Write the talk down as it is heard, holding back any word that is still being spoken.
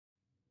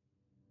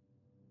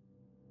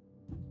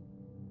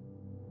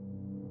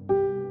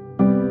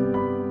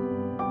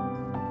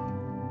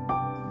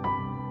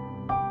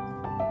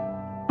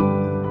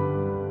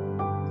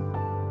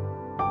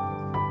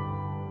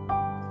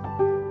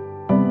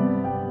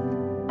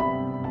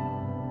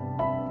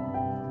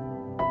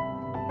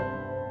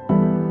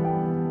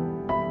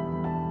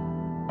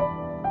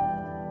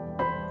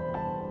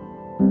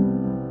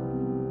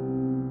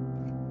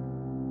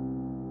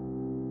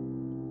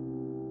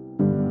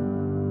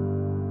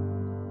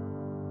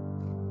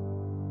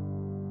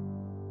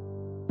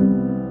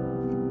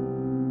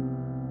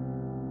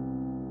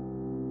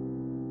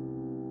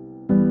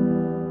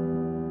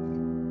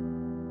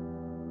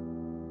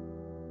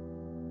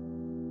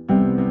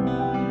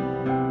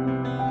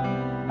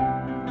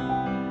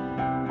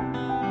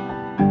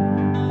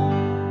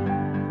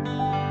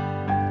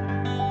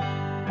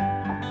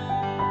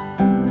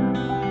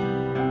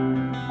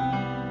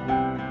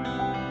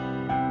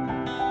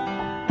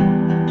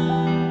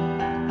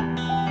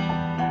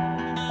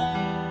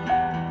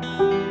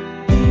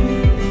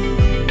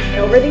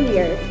over the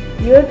years,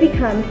 you have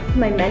become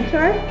my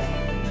mentor,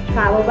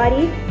 travel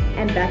buddy,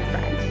 and best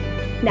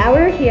friend. Now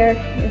we're here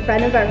in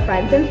front of our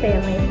friends and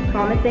family,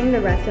 promising the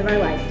rest of our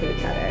lives to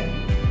each other.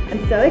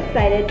 I'm so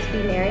excited to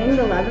be marrying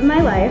the love of my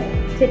life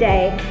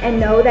today and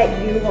know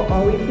that you will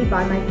always be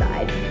by my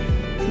side.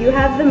 You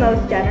have the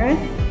most generous,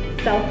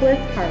 selfless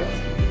heart,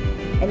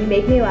 and you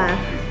make me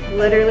laugh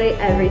literally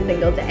every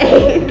single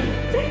day.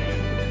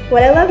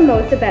 What I love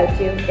most about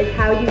you is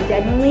how you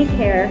genuinely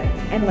care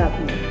and love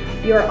me.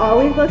 You are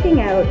always looking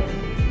out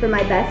for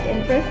my best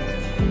interests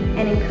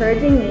and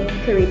encouraging me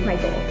to reach my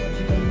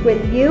goals.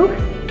 With you,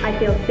 I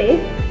feel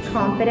safe,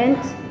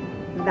 confident,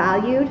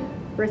 valued,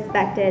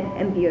 respected,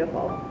 and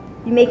beautiful.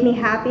 You make me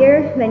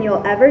happier than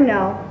you'll ever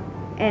know,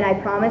 and I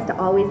promise to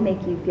always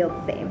make you feel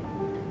the same.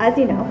 As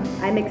you know,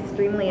 I'm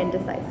extremely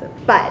indecisive,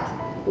 but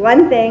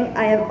one thing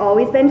I have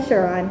always been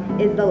sure on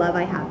is the love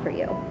I have for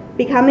you.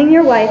 Becoming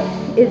your wife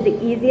is the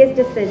easiest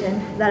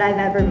decision that I've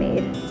ever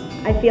made.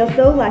 I feel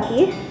so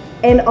lucky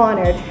and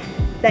honored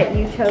that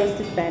you chose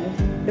to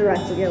spend the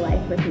rest of your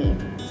life with me.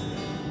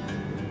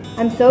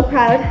 I'm so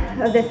proud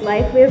of this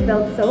life we have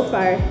built so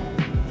far,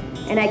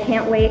 and I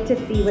can't wait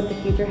to see what the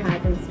future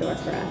has in store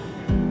for us.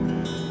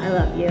 I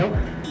love you.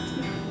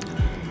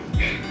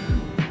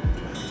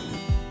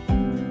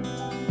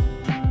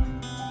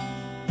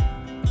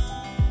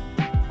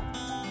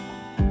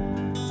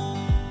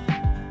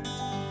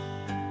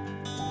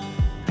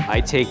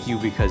 I take you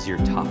because you're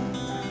tough,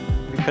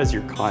 because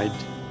you're kind,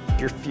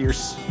 you're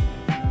fierce.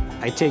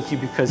 I take you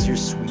because you're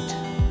sweet,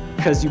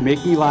 because you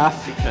make me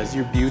laugh, because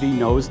your beauty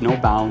knows no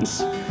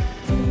bounds.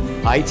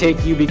 I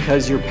take you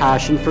because your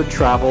passion for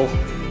travel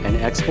and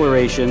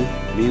exploration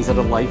means that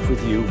a life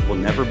with you will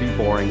never be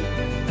boring,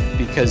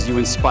 because you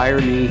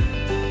inspire me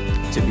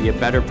to be a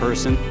better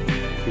person,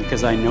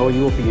 because I know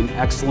you will be an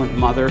excellent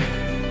mother.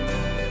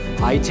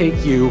 I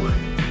take you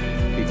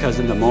because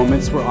in the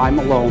moments where I'm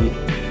alone,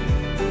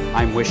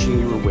 I'm wishing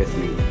you were with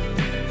me.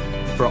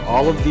 For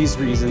all of these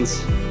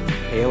reasons,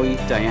 Hailey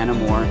Diana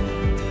Moore,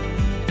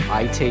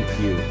 I take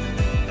you.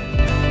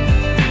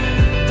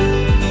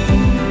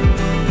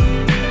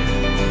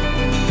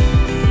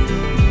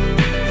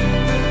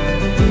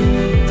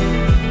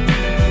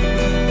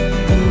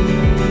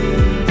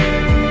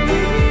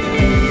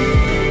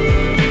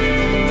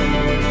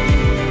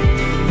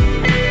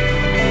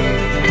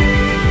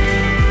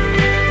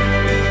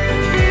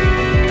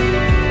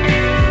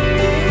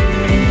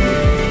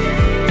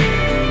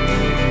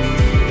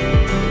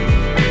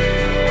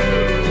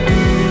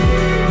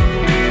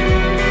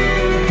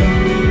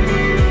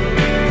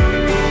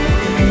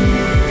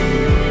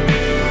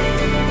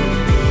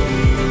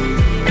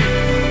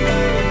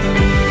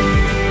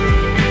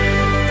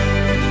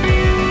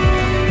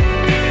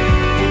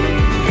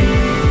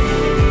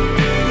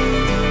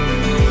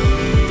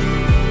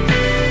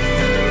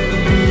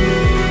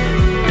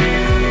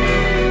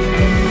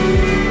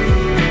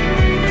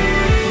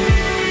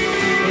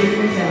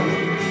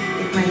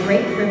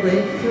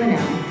 To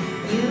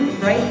announce you,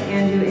 Bryce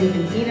Andrew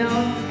Infantino,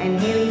 and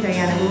Hailey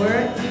Diana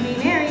Moore, to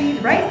be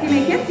married. Bryce, you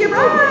may kiss your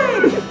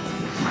bride!